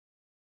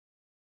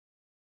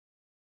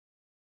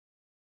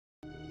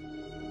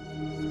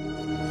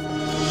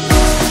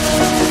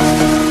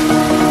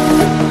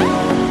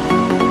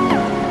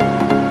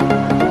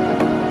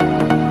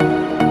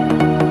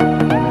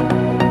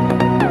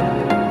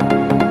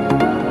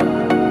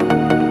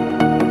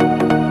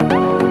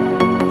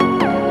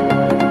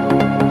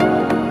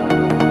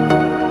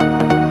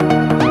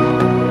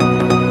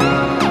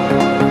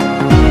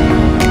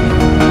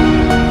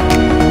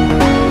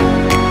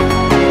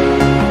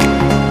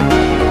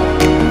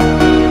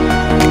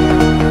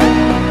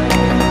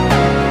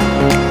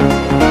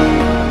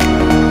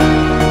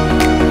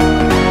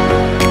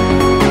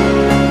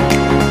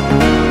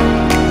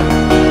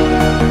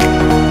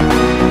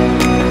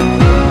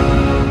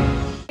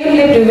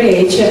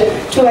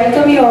privilege to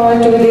welcome you all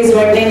to this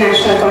one-day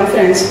national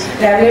conference,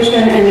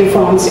 Revolution and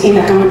Reforms in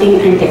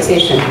Accounting and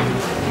Taxation.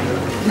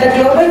 The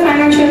global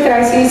financial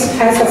crisis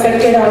has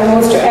affected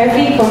almost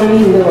every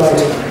economy in the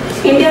world.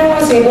 India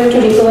was able to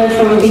recover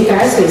from the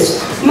crisis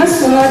much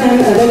sooner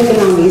than other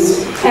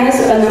economies, as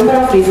a number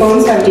of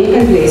reforms have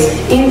taken place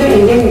in the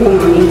Indian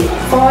economy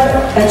for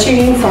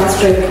achieving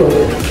fast-track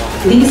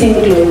growth. These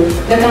include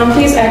the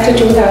Companies Act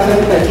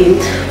 2013,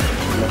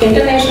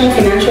 International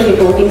Financial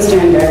Reporting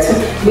Standards,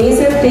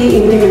 BASEL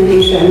III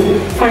implementation,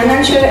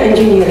 financial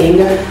engineering,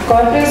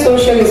 corporate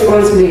social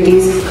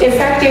responsibilities,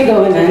 effective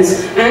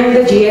governance, and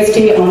the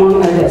GST,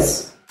 among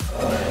others.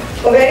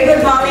 A very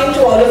good morning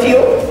to all of you.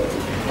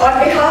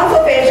 On behalf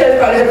of HL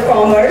College of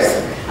Commerce,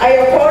 I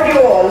accord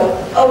you all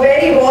a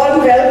very warm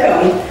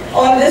welcome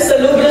on this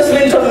salubrious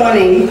winter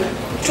morning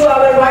to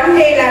our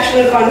one-day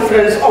national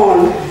conference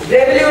on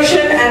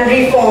revolution and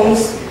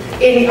reforms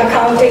in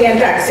accounting and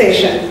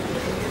taxation.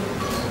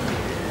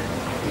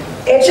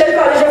 HL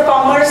College of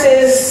Commerce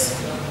is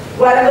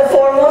one of the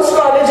foremost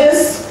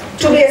colleges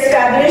to be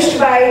established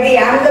by the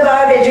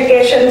Ahmedabad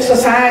Education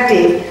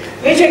Society,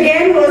 which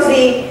again was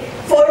the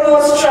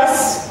foremost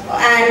trust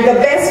and the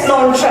best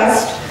known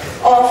trust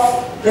of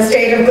the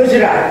state of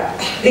Gujarat.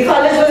 The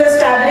college was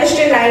established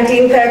in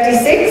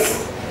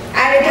 1936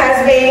 and it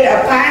has made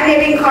a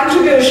pioneering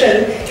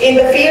contribution in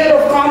the field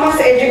of commerce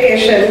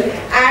education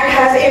and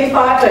has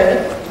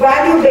imparted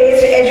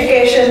value-based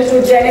education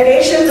to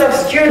generations of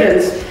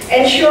students,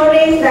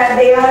 ensuring that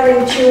they are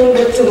in tune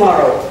with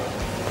tomorrow.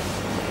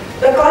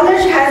 The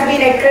college has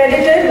been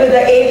accredited with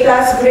the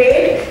A+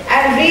 grade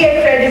and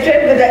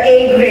re-accredited with the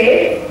A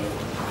grade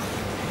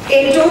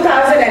in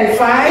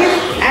 2005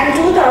 and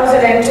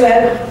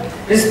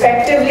 2012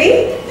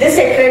 respectively. This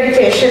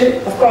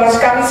accreditation, of course,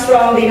 comes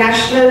from the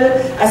National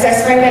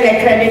Assessment and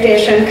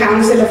Accreditation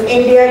Council of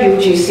India,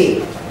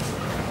 UGC.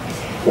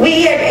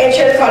 We at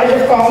HL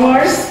College of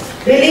Commerce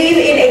believe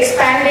in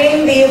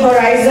expanding the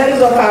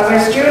horizons of our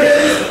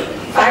students,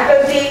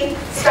 faculty,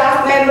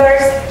 staff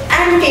members,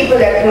 and people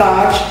at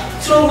large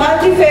through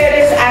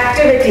multifarious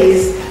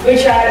activities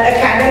which are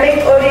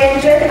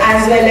academic-oriented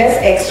as well as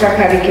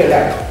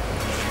extracurricular.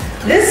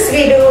 This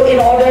we do in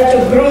order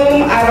to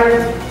groom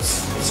our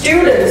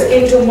students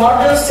into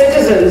model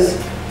citizens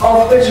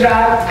of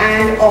Gujarat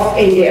and of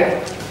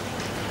India.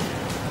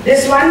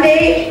 This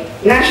one-day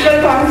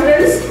national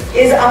conference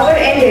is our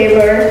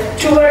endeavor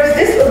towards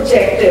this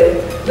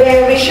objective,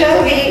 where we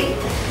shall be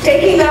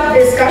taking up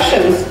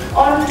discussions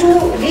on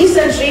two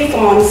recent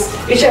reforms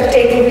which have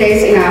taken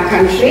place in our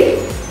country,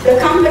 the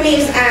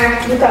Companies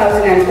Act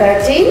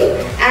 2013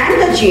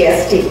 and the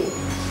GST.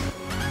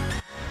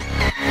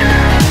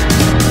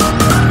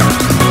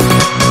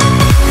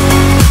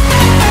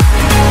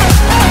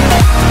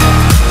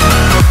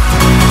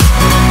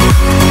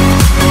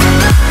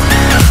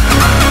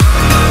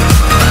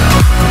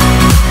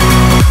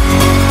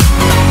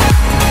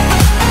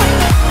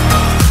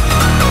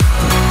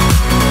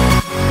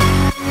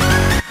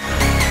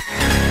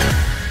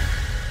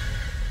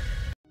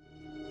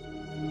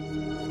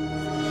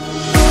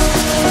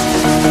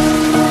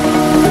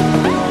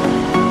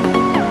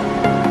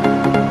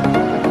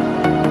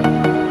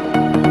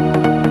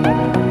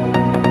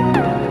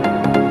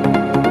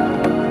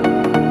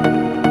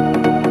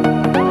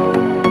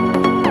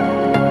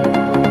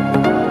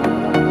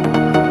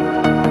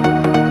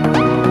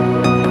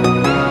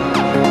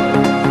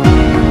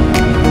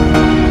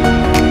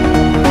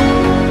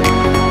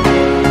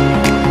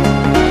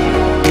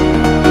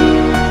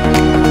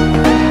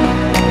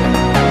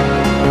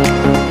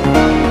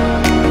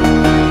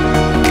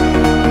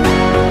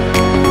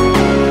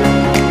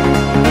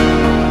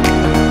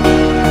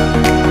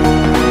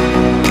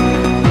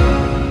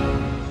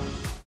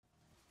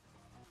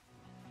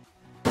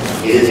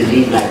 It is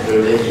indeed my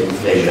privilege and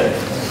pleasure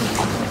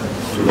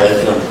to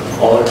welcome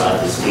all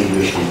our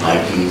distinguished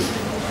invitees,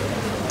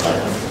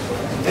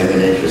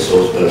 eminent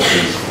resource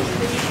persons,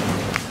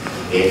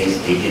 various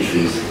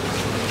dignitaries,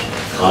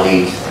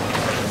 colleagues,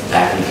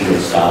 faculty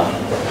and staff,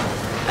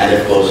 and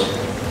of course,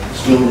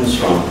 students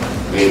from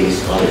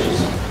various colleges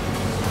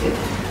in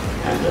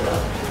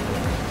Ahmedabad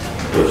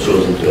who have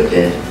chosen to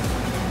attend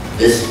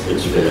this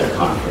particular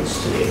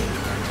conference today.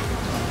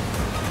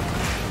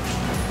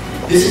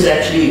 This is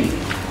actually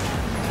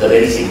a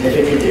very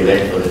significant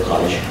event for the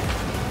college,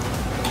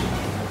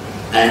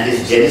 and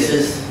its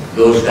genesis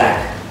goes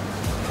back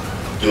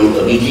to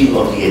a meeting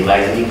of the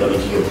advisory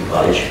committee of the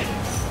college,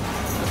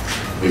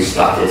 which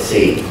started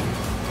saying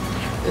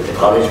that the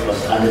college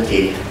must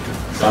undertake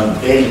some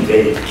very,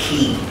 very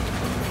key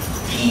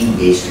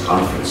theme-based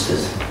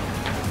conferences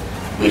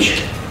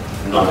which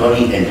not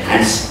only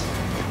enhance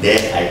their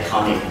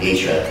iconic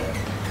nature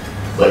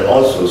but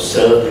also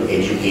serve to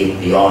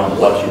educate beyond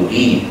what you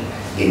read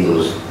in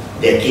those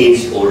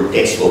decades-old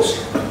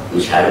textbooks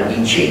which haven't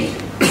been changed,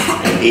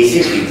 and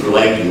basically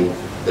provide you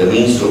the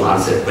means to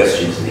answer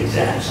questions in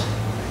exams.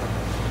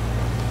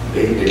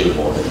 Very little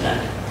more than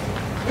that.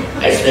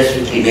 I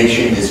specifically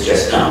mentioned this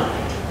just now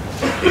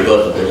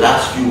because of the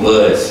last few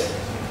words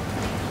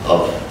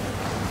of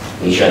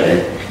Nisha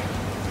then,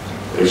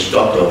 which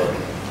talked of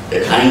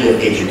the kind of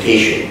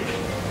education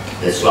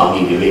that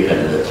Swami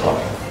Vivekananda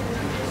thought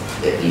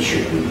that we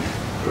should be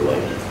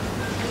providing.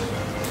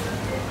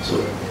 So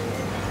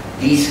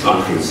these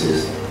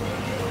conferences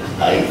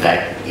are in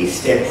fact a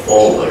step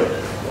forward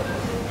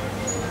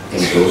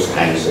in those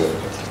kinds of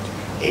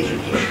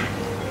education.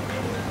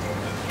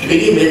 To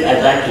begin with,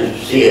 I'd like to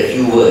say a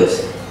few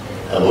words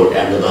about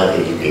Ahmedabad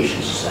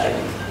Education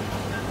Society,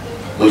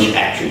 which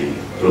actually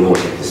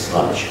promoted this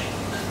scholarship.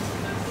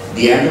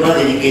 The Ahmedabad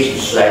Education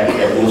Society,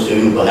 as most of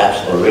you perhaps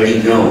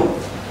already know,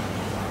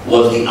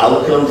 was the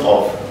outcome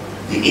of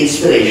the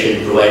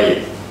inspiration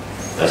provided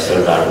by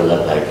Sardar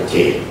Vallabhbhai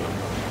Patel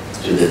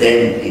to the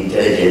then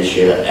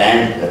intelligentsia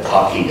and the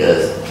thought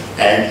leaders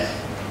and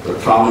the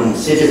prominent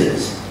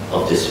citizens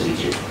of this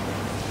region.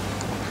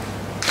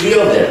 Three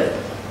of them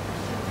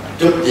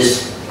took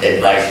this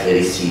advice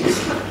very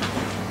seriously.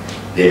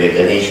 They were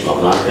Ganesh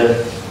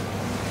Mamlankar,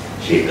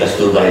 Sheikh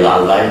Kasturbai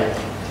Lalbhai,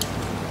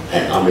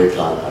 and Amrit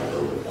Lal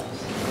Hardoverdas.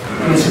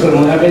 Principal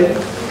Munabin,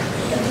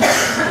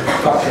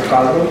 Dr.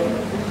 Kalro,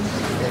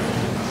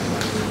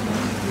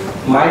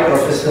 my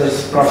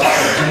professors,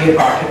 Professor G.A.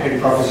 Pathak and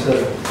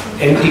Professor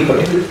M.T.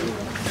 Patel,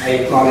 I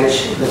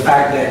acknowledge the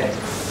fact that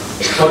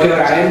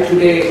whatever I am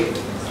today,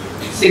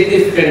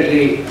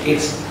 significantly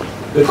it's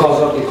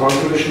because of the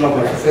contribution of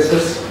my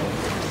professors,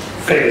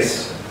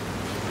 friends.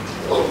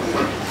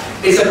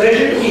 It's a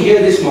pleasure to be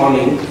here this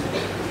morning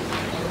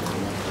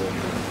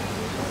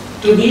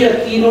to be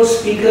a keynote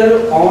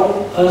speaker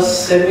on a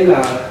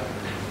seminar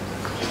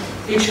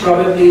which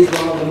probably is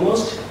one of the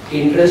most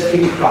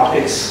interesting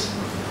topics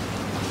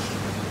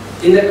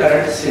in the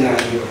current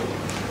scenario.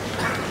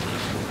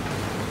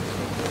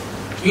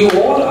 You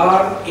all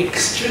are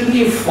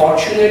extremely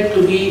fortunate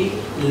to be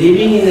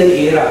living in an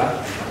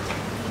era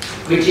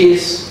which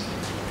is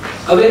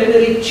a very,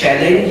 very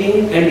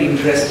challenging and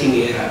interesting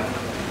era.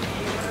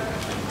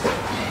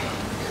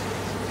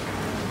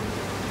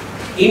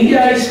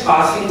 India is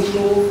passing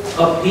through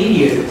a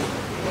period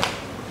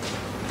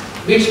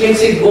which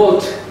makes it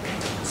both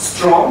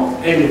strong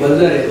and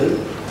vulnerable.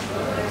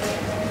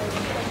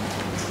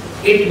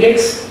 It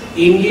makes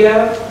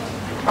India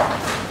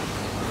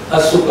a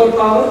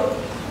superpower,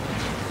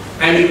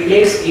 and it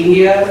makes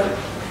India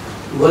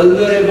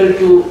vulnerable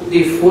to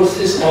the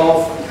forces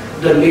of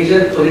the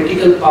major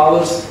political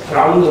powers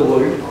around the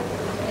world.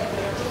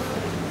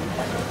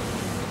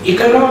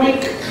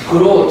 Economic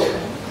growth,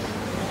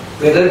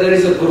 whether there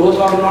is a growth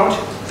or not,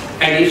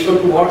 and if so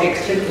to what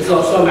extent, is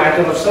also a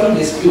matter of some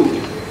dispute.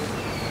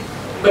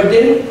 But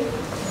then,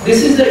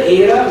 this is the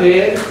era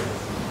where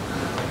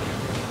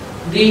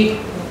the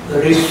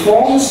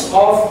reforms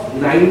of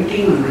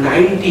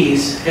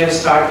 1990s have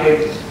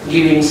started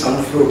giving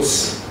some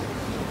fruits.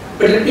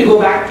 But let me go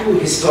back to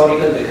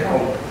historical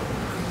background.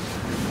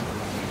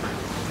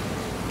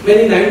 When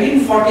in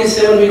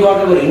 1947 we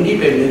got our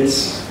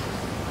independence,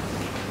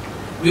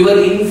 we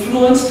were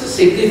influenced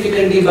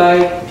significantly by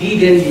the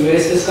then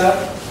USSR,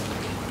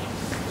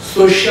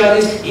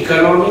 socialist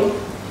economy,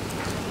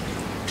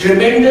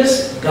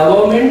 tremendous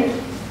government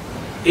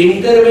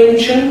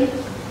intervention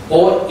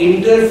or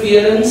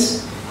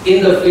interference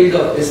in the field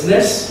of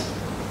business.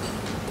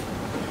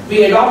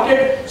 We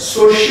adopted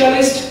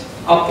socialist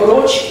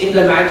approach in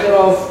the matter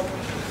of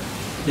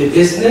the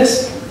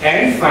business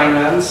and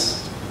finance.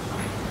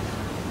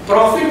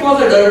 Profit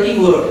was a dirty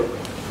word,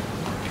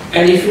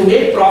 and if you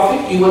made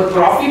profit, you were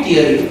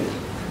profiteering.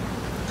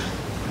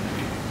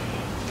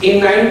 In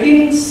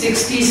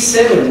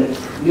 1967,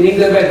 meaning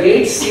the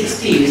late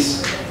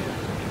 60s,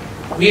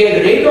 we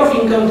had rate of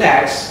income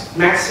tax,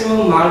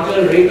 maximum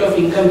marginal rate of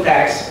income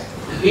tax,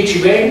 which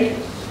went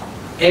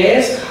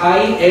as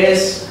high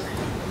as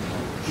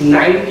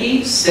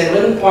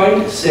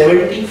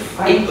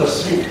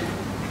 97.75%,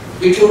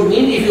 which would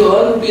mean if you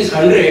earn rupees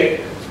 100,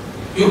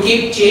 you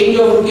keep change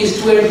of rupees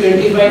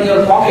 225 in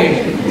your pocket,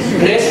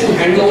 rest you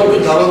hand over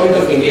to Government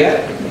of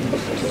India.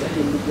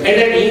 And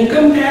that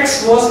income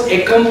tax was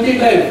accompanied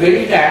by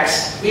wealth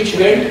tax, which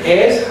went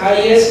as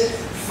high as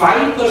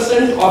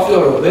 5% of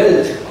your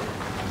wealth.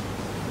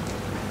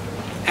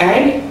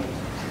 And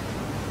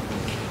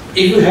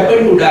if you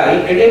happen to die,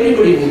 and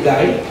everybody would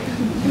die,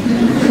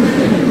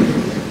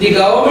 the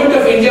Government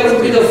of India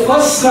would be the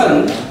first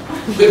son,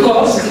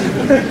 because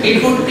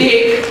it would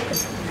take,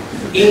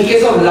 in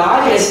case of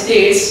large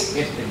estates,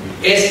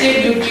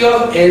 estate duty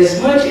of as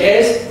much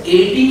as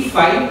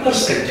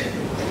 85%.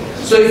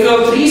 So if you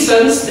have three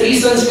sons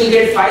will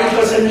get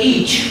 5%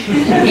 each.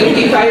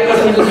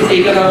 85% will be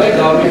taken away by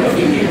Government of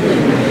India.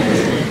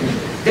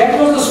 That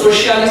was the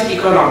socialist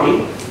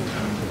economy.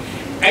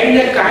 And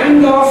the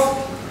kind of,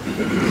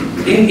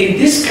 in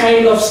this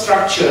kind of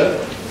structure,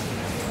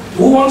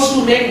 who wants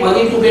to make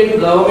money to pay to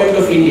Government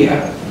of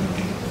India?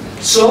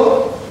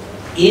 So,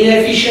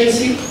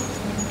 inefficiency,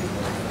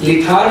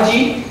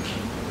 lethargy,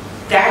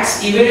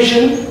 tax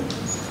evasion,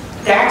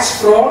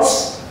 tax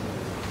frauds,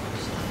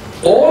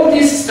 all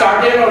this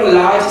started on a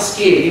large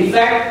scale. In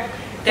fact,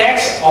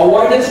 tax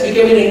avoidance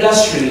became an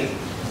industry.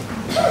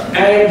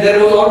 And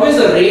there was always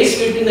a race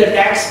between the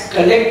tax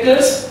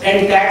collectors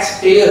and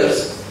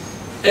taxpayers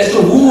as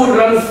to who would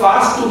run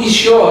fast to be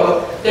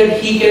sure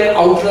that he can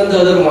outrun the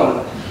other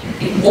one.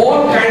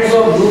 All kinds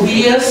of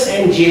dubious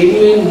and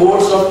genuine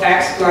modes of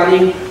tax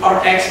planning or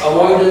tax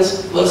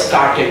avoidance were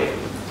started.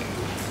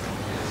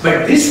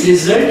 But this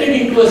resulted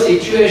into a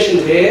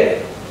situation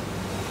where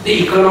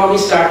the economy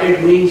started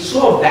doing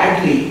so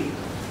badly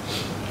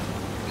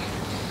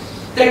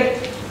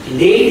that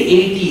late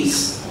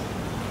 80s,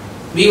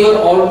 we were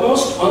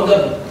almost on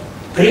the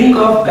brink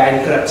of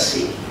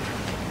bankruptcy.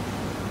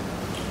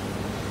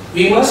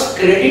 We must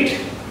credit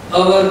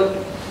our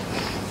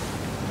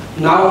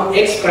now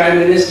ex-Prime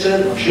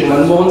Minister Shri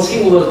Manmohan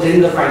Singh, who was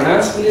then the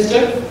Finance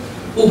Minister,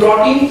 who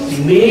brought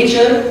in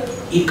major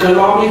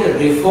economic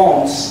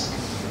reforms,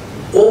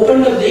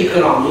 opened up the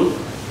economy,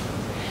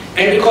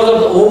 and because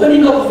of the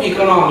opening up of the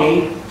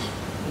economy,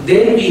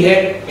 then we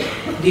had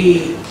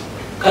the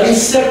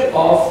concept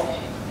of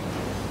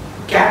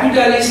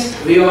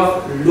capitalist way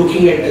of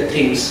looking at the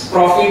things.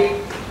 Profit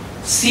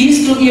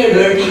ceased to be a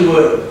dirty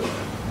word.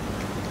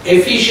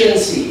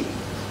 Efficiency,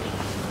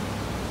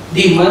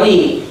 the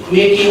money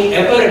making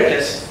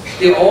apparatus,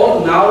 they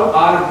all now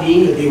are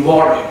being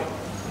rewarded.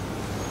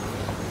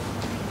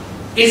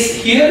 It's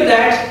here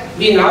that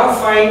we now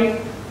find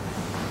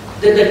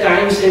that the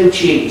times have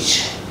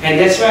changed. And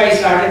that's why I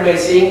started by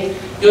saying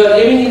you are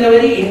living in a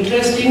very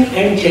interesting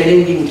and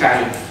challenging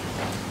time.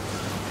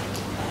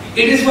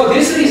 It is for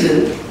this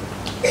reason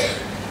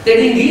that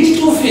in these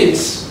two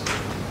fields,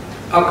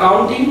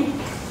 accounting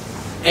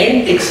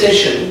and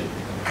taxation,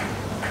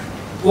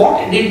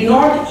 what did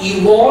not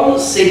evolve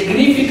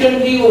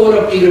significantly over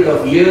a period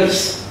of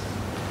years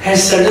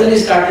has suddenly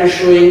started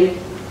showing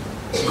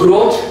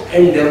growth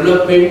and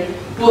development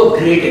to a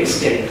great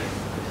extent.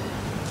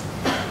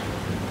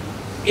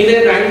 In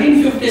the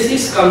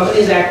 1956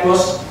 Companies Act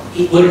was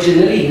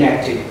originally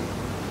enacted.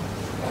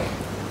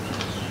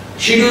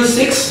 Schedule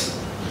 6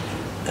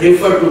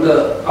 referred to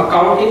the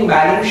accounting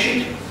balance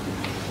sheet.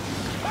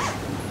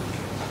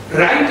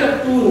 Right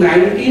up to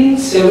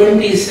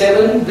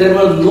 1977, there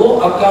were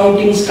no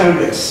accounting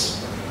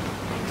standards.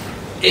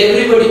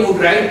 Everybody would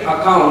write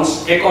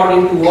accounts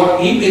according to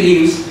what he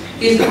believes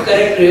is the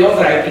correct way of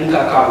writing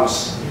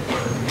accounts.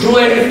 True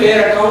and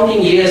fair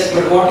accounting, yes,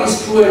 but what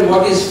is true and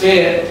what is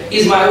fair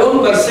is my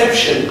own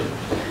perception.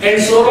 And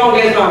so long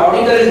as my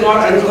auditor is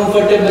not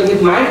uncomfortable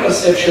with my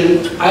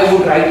perception, I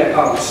would write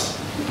accounts.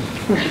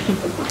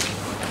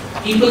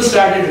 People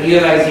started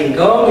realizing,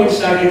 government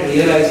started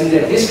realizing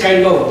that this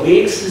kind of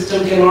vague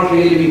system cannot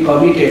really be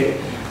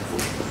permitted.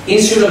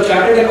 Institute of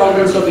Chartered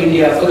Accountants of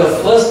India, for the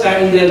first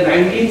time in their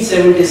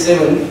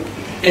 1977,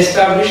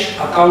 established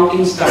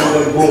Accounting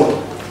Standard Board.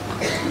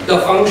 The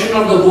function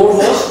of the board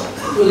was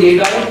to lay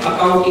down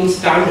accounting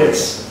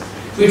standards,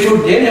 which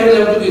would then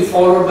have to be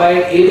followed by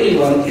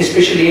everyone,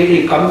 especially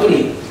every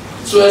company,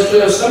 so as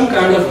to have some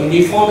kind of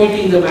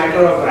uniformity in the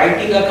matter of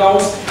writing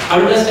accounts,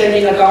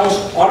 understanding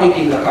accounts,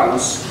 auditing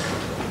accounts.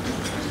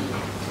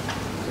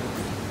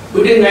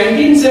 Between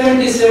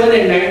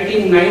 1977 and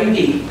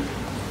 1990,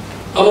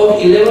 about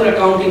 11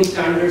 accounting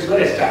standards were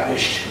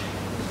established.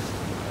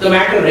 The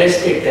matter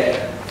rested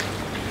there.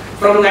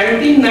 From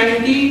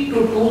 1990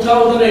 to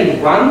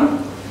 2001,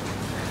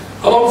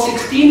 about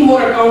 16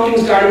 more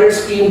accounting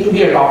standards came to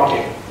be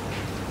adopted.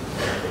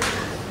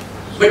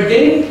 But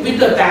then, with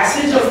the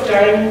passage of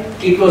time,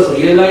 it was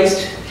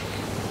realized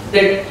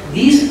that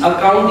these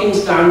accounting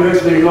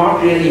standards will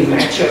not really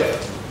match up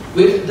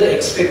with the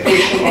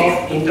expectation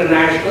of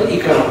international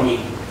economy.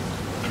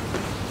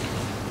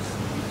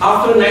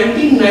 After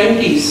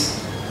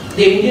 1990s,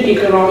 the Indian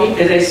economy,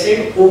 as I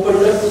said,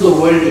 opened up to the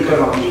world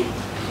economy.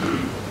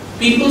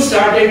 People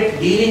started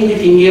dealing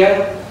with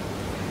India.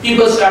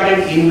 People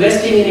started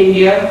investing in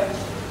India.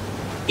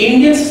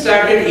 Indians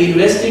started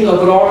investing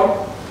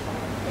abroad.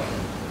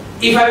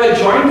 If I have a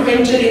joint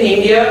venture in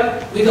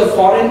India with a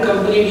foreign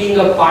company being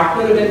a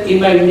partner in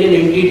my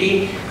Indian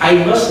entity,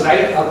 I must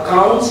write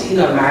accounts in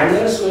a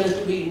manner so as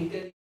to be